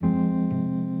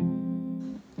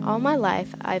All my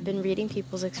life, I've been reading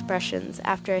people's expressions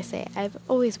after I say I've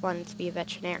always wanted to be a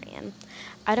veterinarian.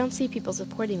 I don't see people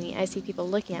supporting me, I see people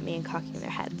looking at me and cocking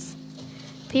their heads.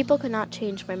 People cannot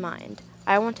change my mind.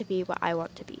 I want to be what I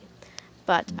want to be.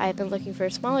 But I have been looking for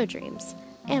smaller dreams.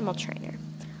 Animal trainer.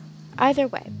 Either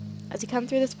way, as you come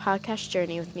through this podcast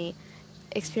journey with me,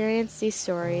 experience these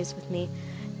stories with me,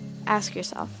 ask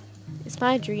yourself, is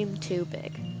my dream too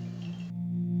big?